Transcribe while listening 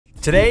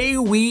Today,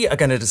 we are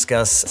going to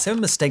discuss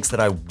 7 mistakes that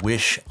I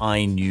wish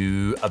I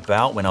knew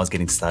about when I was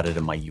getting started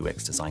in my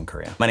UX design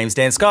career. My name is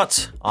Dan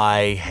Scott.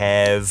 I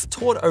have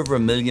taught over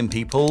 1 million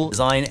people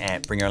design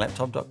at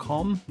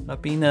bringyourownlaptop.com.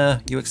 I've been a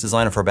UX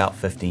designer for about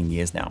 15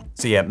 years now.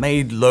 So yeah,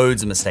 made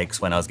loads of mistakes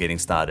when I was getting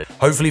started.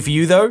 Hopefully for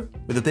you though,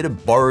 with a bit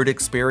of borrowed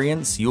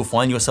experience, you'll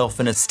find yourself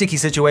in a sticky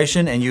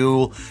situation and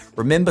you'll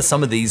remember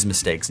some of these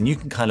mistakes and you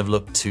can kind of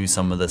look to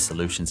some of the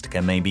solutions to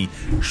kind of maybe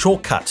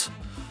shortcut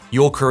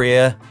your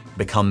career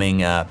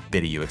becoming a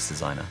better UX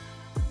designer.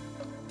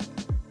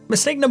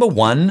 Mistake number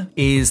 1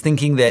 is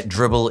thinking that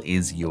Dribbble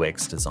is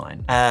UX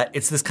design.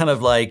 It's this kind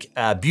of like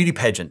beauty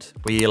pageant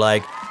where you're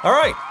like, all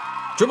right,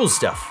 Dribbble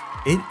stuff.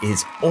 It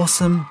is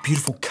awesome,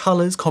 beautiful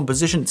colors,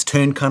 composition, it's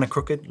turned kind of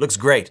crooked, looks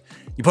great.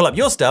 You pull up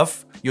your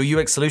stuff, your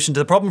UX solution to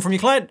the problem from your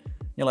client,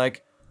 you're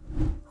like,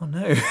 oh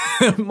no,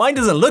 mine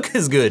doesn't look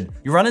as good.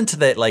 You run into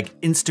that like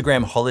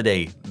Instagram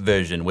holiday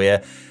version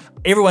where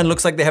everyone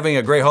looks like they're having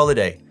a great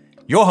holiday.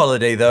 Your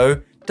holiday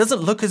though,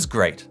 doesn't look as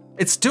great.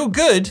 It's still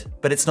good,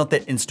 but it's not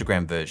that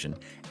Instagram version.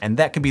 And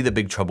that can be the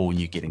big trouble when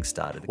you're getting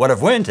started. What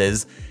I've learned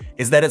is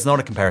that it's not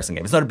a comparison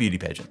game. It's not a beauty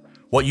pageant.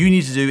 What you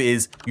need to do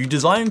is you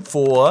design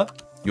for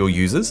your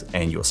users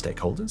and your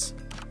stakeholders,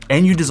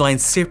 and you design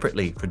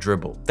separately for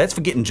Dribbble. That's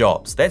for getting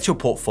jobs. That's your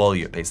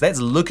portfolio piece.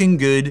 That's looking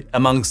good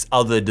amongst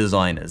other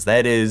designers.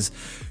 That is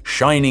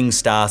shining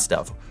star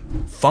stuff.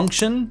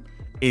 Function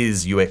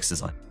is UX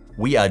design.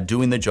 We are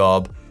doing the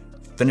job,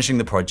 finishing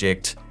the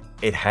project.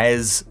 It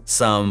has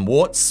some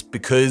warts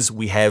because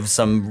we have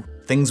some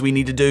things we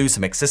need to do,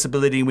 some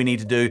accessibility we need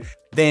to do.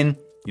 Then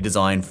you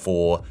design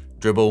for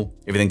Dribbble.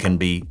 Everything can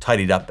be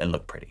tidied up and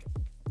look pretty.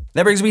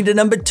 That brings me to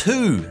number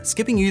 2,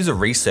 skipping user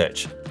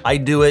research. I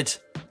do it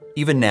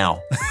even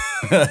now,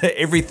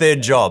 every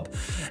 3rd job.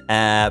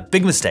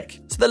 Big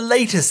mistake. So the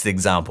latest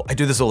example, I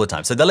do this all the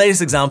time. So the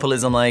latest example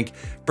is I'm like,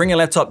 Bring Your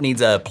Laptop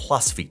needs a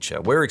plus feature.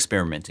 We're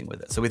experimenting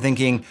with it. So we're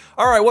thinking,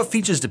 all right, what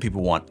features do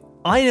people want?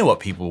 I know what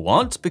people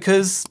want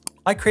because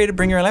I created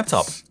Bring Your Own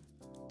Laptop.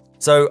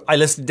 So I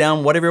listed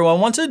down what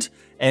everyone wanted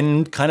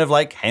and kind of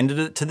like handed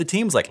it to the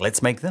teams like,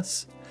 let's make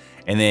this.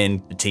 And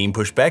then the team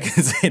pushed back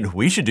and said,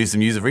 we should do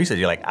some user research.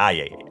 You're like,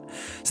 yeah.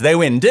 So they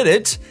went and did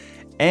it.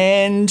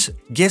 And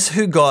guess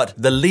who got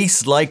the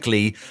least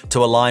likely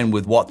to align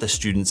with what the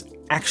students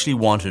actually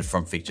wanted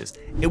from features?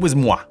 It was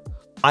moi.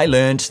 I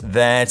learned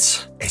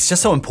that it's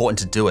just so important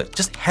to do it.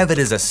 Just have it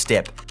as a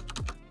step.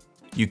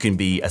 You can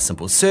be a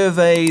simple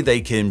survey,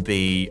 they can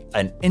be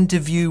an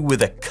interview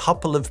with a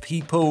couple of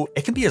people.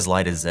 It can be as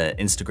light as an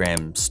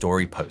Instagram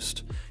story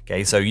post,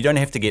 okay? So you don't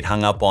have to get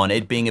hung up on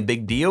it being a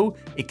big deal.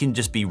 It can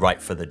just be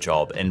right for the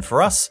job. And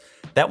for us,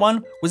 that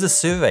one was a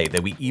survey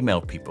that we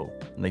emailed people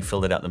and they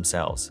filled it out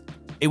themselves.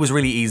 It was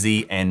really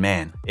easy and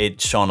man, it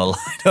shone a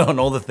light on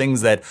all the things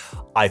that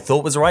I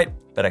thought was right,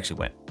 but actually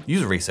weren't.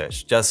 User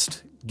research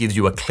just gives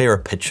you a clearer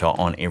picture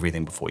on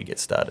everything before you get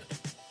started.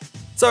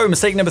 So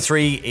mistake number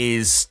 3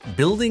 is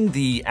building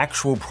the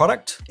actual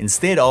product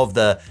instead of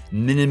the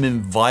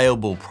minimum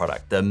viable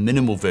product, the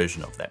minimal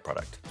version of that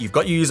product. You've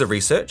got your user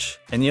research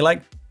and you're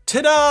like,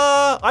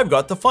 ta-da, I've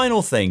got the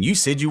final thing. You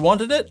said you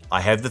wanted it, I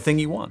have the thing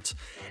you want.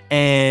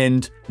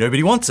 And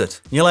nobody wants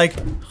it. And you're like,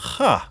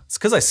 it's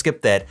because I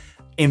skipped that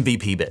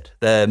MVP bit,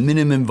 the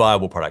minimum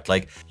viable product.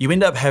 Like you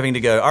end up having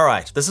to go, all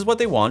right, this is what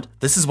they want.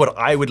 This is what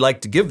I would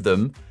like to give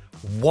them.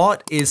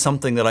 What is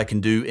something that I can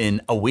do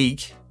in a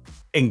week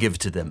and give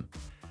to them?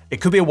 It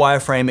could be a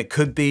wireframe, it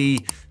could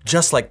be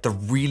just like the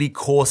really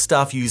core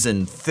stuff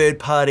using third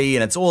party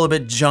and it's all a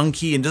bit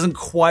junky and doesn't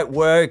quite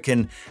work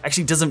and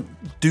actually doesn't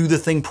do the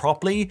thing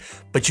properly,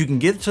 but you can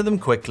give it to them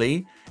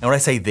quickly. And when I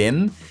say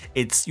them,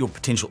 it's your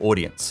potential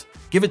audience.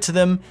 Give it to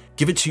them,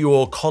 give it to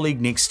your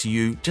colleague next to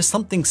you, just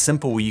something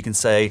simple where you can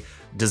say,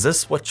 does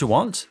this what you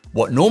want?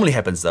 What normally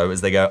happens though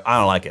is they go, I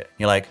don't like it.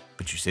 You're like,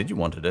 but you said you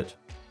wanted it.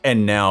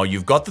 And now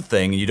you've got the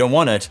thing and you don't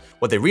want it.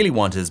 What they really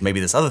want is maybe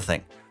this other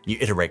thing. You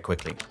iterate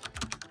quickly.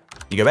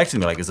 You go back to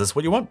them, you're like, is this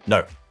what you want?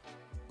 No.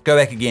 Go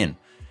back again.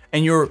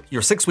 And you're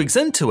 6 weeks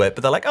into it,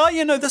 but they're like, oh,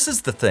 yeah, no, this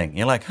is the thing.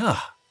 You're like, A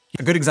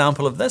good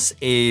example of this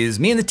is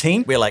me and the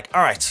team. We're like,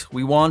 all right,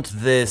 we want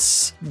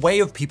this way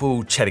of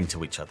people chatting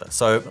to each other.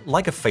 So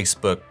like a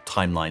Facebook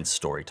timeline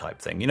story type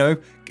thing, you know,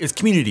 it's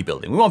community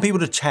building. We want people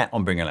to chat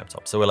on Bring Your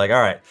Laptop. So we're like, all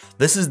right,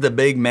 this is the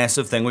big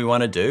massive thing we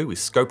want to do. We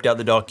scoped out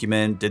the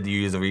document, did the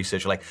user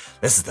research. We're like,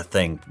 this is the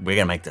thing. We're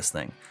going to make this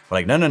thing. We're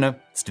like, no,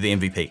 let's do the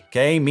MVP.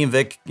 Okay, me and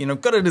Vic, you know,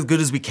 got it as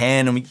good as we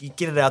can. And we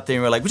get it out there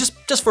and we're like, well,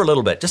 just for a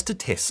little bit, just to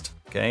test.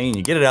 Okay, and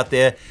you get it out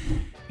there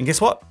and guess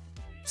what?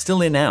 Still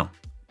there now.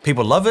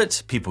 People love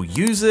it, people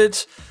use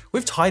it.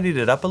 We've tidied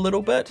it up a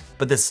little bit,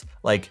 but this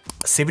like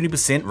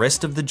 70%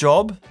 rest of the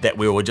job that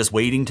we were just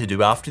waiting to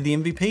do after the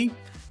MVP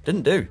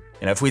didn't do.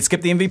 You know, if we'd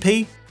skipped the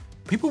MVP,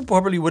 people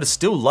probably would have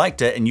still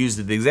liked it and used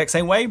it the exact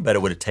same way, but it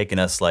would have taken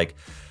us like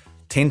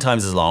 10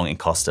 times as long and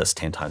cost us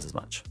 10 times as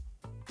much.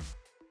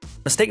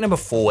 Mistake number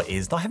 4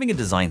 is not having a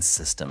design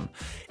system.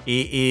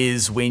 It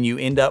is when you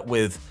end up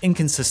with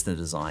inconsistent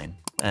design.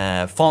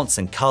 Fonts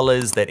and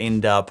colors that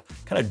end up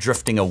kind of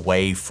drifting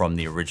away from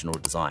the original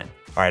design.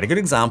 All right, a good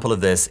example of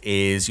this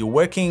is you're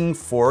working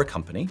for a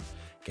company,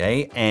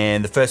 okay?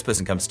 And the first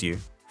person comes to you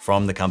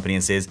from the company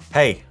and says,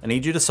 hey, I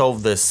need you to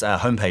solve this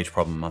homepage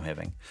problem I'm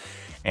having.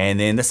 And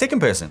then the second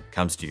person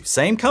comes to you,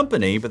 same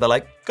company, but they're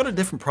like, got a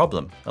different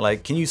problem. They're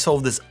like, can you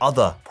solve this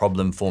other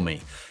problem for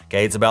me?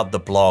 Okay, it's about the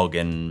blog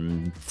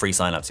and free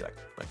signups. You're like,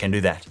 I can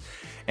do that.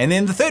 And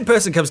then the third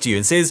person comes to you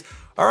and says,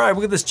 all right,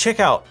 we've got this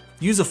checkout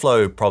user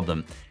flow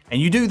problem. And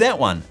you do that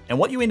one. And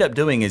what you end up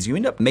doing is you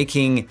end up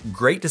making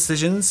great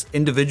decisions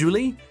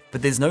individually,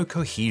 but there's no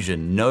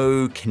cohesion,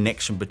 no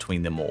connection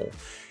between them all.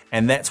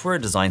 And that's where a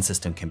design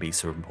system can be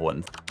so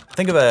important.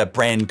 Think of a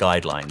brand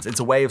guidelines. It's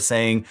a way of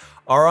saying,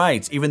 all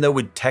right, even though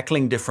we're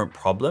tackling different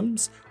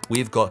problems,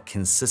 we've got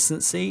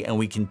consistency and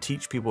we can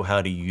teach people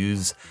how to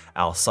use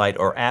our site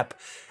or app.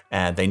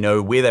 They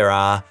know where they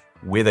are,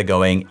 where they're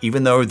going,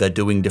 even though they're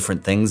doing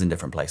different things in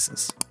different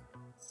places.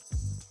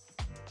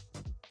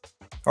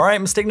 All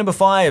right, mistake number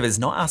 5 is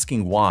not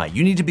asking why.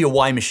 You need to be a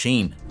why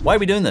machine. Why are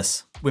we doing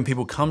this? When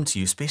people come to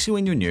you, especially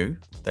when you're new,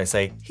 they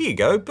say, here you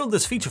go, build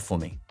this feature for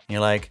me. And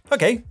you're like,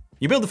 okay,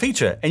 you build the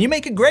feature and you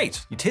make it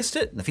great. You test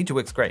it and the feature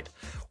works great.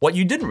 What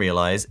you didn't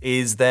realize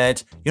is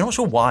that you're not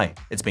sure why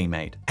it's being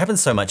made. It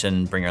happens so much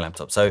in Bring Your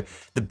Laptop. So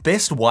the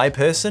best why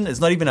person is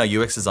not even our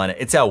UX designer,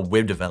 it's our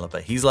web developer.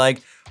 He's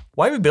like,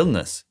 why are we building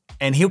this?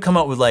 And he'll come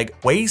up with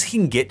like ways he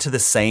can get to the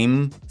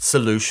same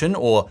solution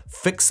or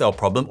fix our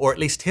problem, or at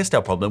least test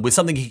our problem with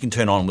something he can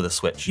turn on with a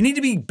switch. You need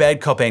to be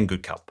bad cop and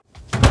good cop.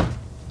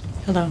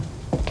 Hello.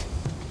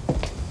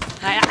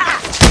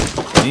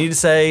 You need to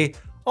say,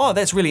 oh,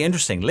 that's really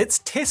interesting. Let's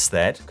test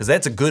that, because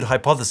that's a good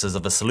hypothesis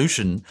of a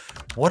solution.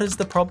 What is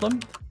the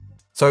problem?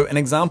 So an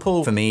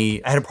example for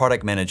me, I had a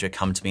product manager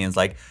come to me and was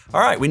like, all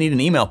right, we need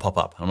an email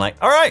pop-up. I'm like,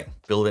 all right,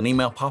 build an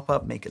email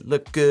pop-up, make it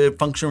look good,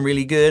 function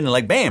really good. And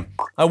like, bam,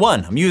 I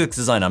won. I'm UX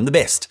designer, I'm the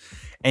best.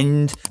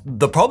 And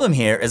the problem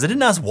here is I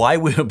didn't ask why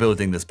we were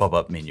building this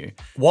pop-up menu.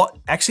 What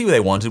actually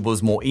they wanted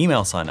was more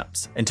email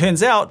signups. And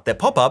turns out that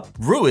pop-up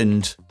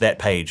ruined that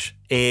page.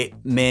 It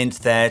meant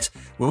that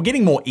we were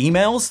getting more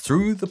emails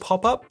through the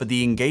pop-up, but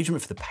the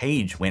engagement for the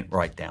page went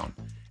right down.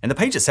 And the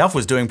page itself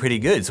was doing pretty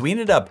good. So we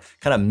ended up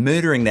kind of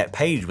murdering that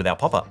page with our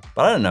pop-up,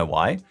 but I don't know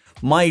why.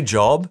 My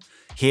job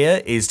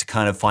here is to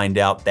kind of find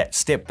out that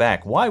step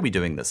back. Why are we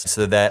doing this?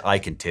 So that I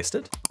can test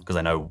it, because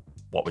I know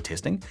what we're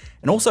testing,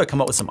 and also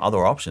come up with some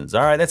other options.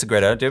 All right, that's a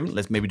great idea.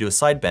 Let's maybe do a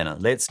side banner.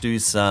 Let's do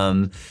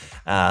some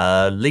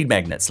lead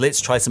magnets.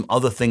 Let's try some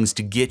other things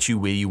to get you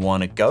where you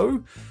want to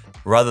go,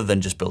 rather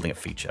than just building a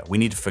feature. We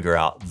need to figure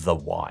out the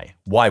why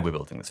we're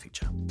building this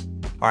feature.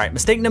 All right,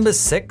 mistake number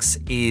 6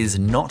 is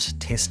not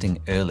testing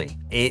early.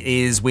 It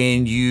is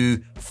when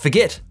you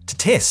forget to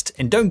test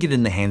and don't get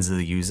in the hands of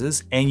the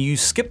users, and you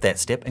skip that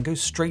step and go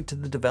straight to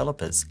the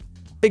developers.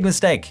 Big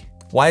mistake.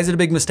 Why is it a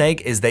big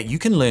mistake? Is that you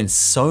can learn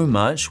so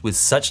much with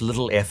such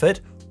little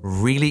effort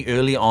really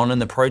early on in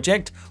the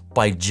project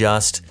by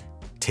just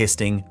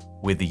testing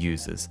with the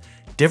users.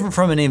 Different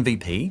from an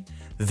MVP,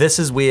 this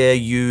is where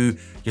you're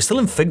still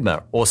in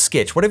Figma or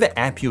Sketch, whatever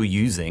app you're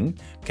using,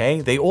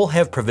 okay? They all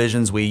have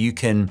provisions where you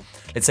can,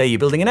 let's say you're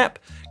building an app,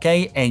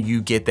 okay? And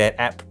you get that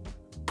app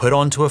put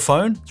onto a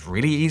phone. It's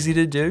really easy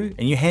to do.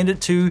 And you hand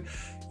it to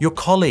your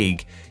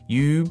colleague.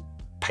 You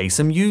pay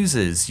some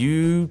users,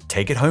 you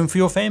take it home for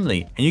your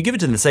family, and you give it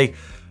to them and say,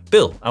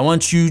 Bill, I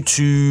want you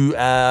to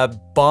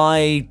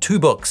buy 2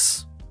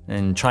 books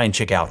and try and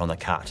check out on the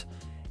cart.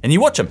 And you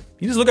watch them.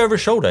 You just look over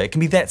his shoulder. It can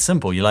be that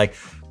simple. You're like,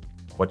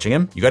 watching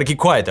him. You got to keep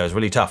quiet though, it's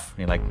really tough.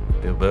 You're like,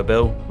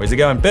 Bill, where's he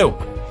going? Bill's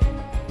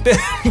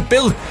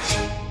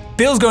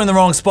going the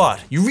wrong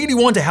spot. You really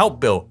want to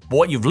help Bill, but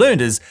what you've learned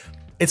is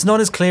it's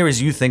not as clear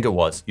as you think it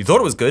was. You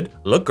thought it was good,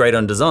 looked great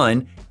on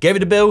design, gave it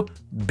to Bill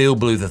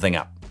blew the thing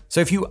up.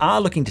 So if you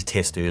are looking to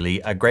test early,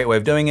 a great way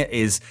of doing it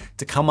is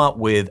to come up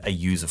with a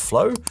user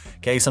flow.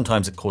 Okay,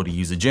 sometimes it's called a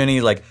user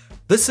journey. Like,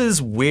 this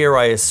is where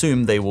I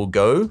assume they will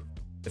go.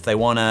 If they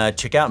wanna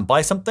check out and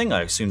buy something,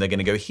 I assume they're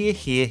gonna go here,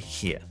 here,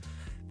 here.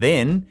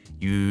 Then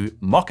you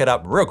mock it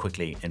up real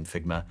quickly in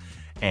Figma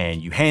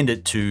and you hand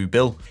it to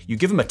Bill. You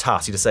give him a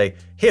task. You just say,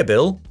 here,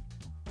 Bill,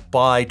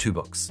 buy 2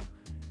 books.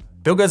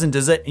 Bill goes and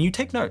does it and you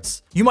take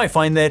notes. You might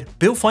find that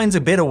Bill finds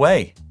a better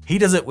way. He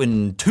does it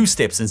in 2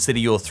 steps instead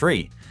of your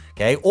 3,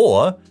 okay?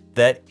 Or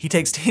that he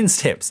takes 10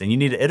 steps and you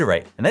need to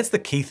iterate. And that's the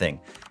key thing,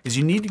 is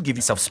you need to give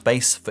yourself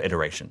space for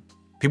iteration.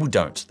 People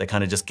don't. They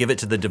kind of just give it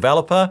to the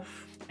developer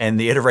and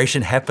the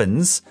iteration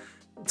happens.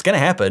 It's gonna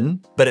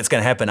happen, but it's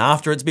gonna happen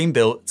after it's been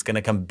built. It's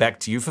gonna come back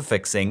to you for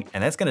fixing,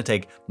 and that's gonna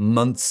take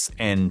months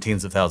and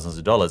tens of thousands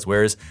of dollars.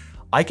 Whereas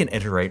I can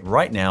iterate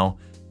right now,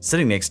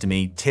 sitting next to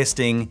me,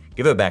 testing,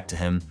 give it back to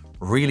him,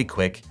 really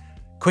quick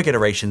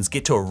iterations,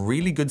 get to a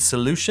really good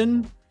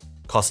solution,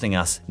 costing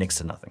us next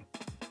to nothing.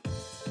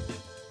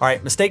 All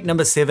right, mistake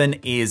number 7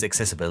 is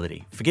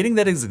accessibility. Forgetting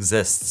that it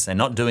exists and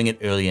not doing it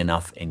early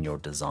enough in your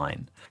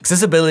design.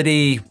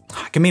 Accessibility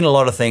can mean a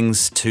lot of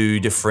things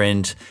to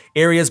different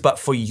areas, but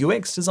for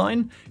UX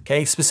design,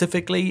 okay,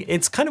 specifically,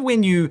 it's kind of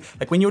when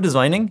you're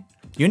designing,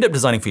 you end up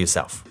designing for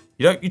yourself.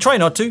 You try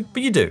not to,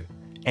 but you do.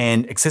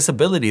 And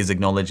accessibility is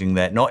acknowledging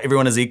that not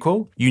everyone is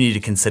equal. You need to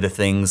consider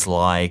things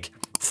like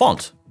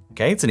font.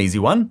 Okay, it's an easy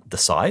one. The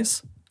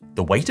size,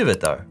 the weight of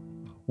it though.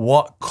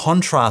 What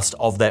contrast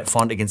of that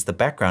font against the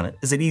background?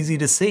 Is it easy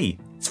to see?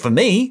 It's for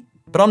me,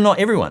 but I'm not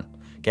everyone,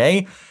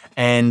 okay?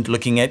 And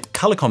looking at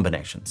color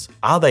combinations.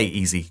 Are they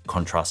easy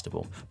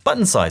contrastable?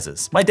 Button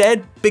sizes. My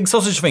dad, big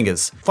sausage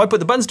fingers. If I put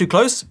the buttons too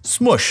close,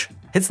 smush,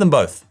 hits them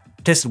both.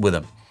 Tested with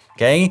him,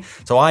 okay?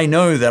 So I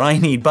know that I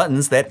need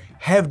buttons that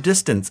have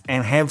distance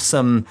and have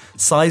some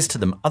size to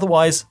them.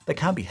 Otherwise, they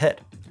can't be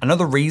hit.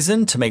 Another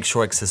reason to make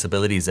sure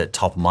accessibility is at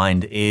top of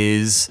mind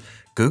is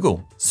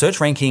Google. Search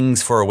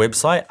rankings for a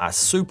website are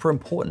super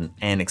important,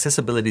 and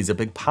accessibility is a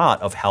big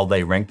part of how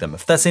they rank them.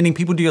 If they're sending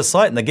people to your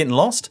site and they're getting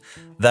lost,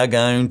 they're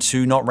going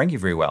to not rank you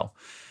very well.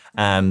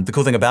 The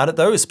cool thing about it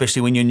though,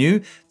 especially when you're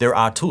new, there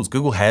are tools.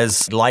 Google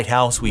has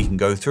Lighthouse where you can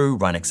go through,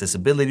 run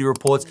accessibility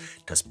reports,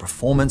 does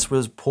performance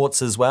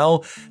reports as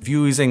well. If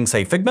you're using,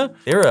 say, Figma,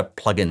 there are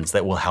plugins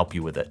that will help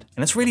you with it.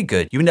 And it's really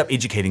good. You end up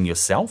educating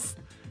yourself.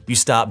 You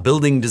start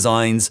building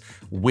designs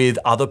with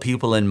other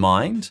people in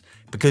mind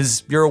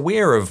because you're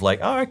aware of like,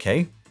 oh,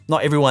 okay,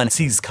 not everyone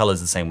sees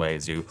colors the same way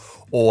as you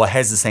or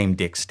has the same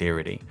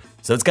dexterity.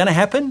 So it's gonna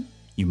happen,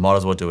 you might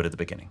as well do it at the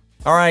beginning.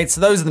 All right,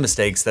 so those are the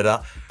mistakes that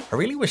I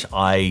really wish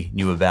I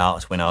knew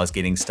about when I was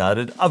getting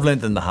started. I've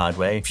learned them the hard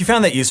way. If you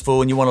found that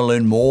useful and you wanna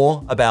learn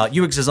more about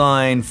UX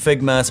design,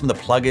 Figma, some of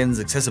the plugins,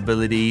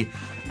 accessibility,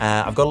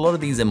 I've got a lot of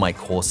these in my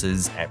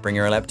courses at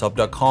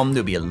bringyourownlaptop.com.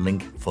 There'll be a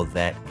link for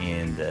that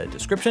in the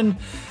description.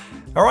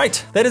 All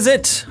right, that is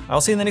it.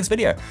 I'll see you in the next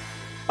video.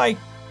 Bye.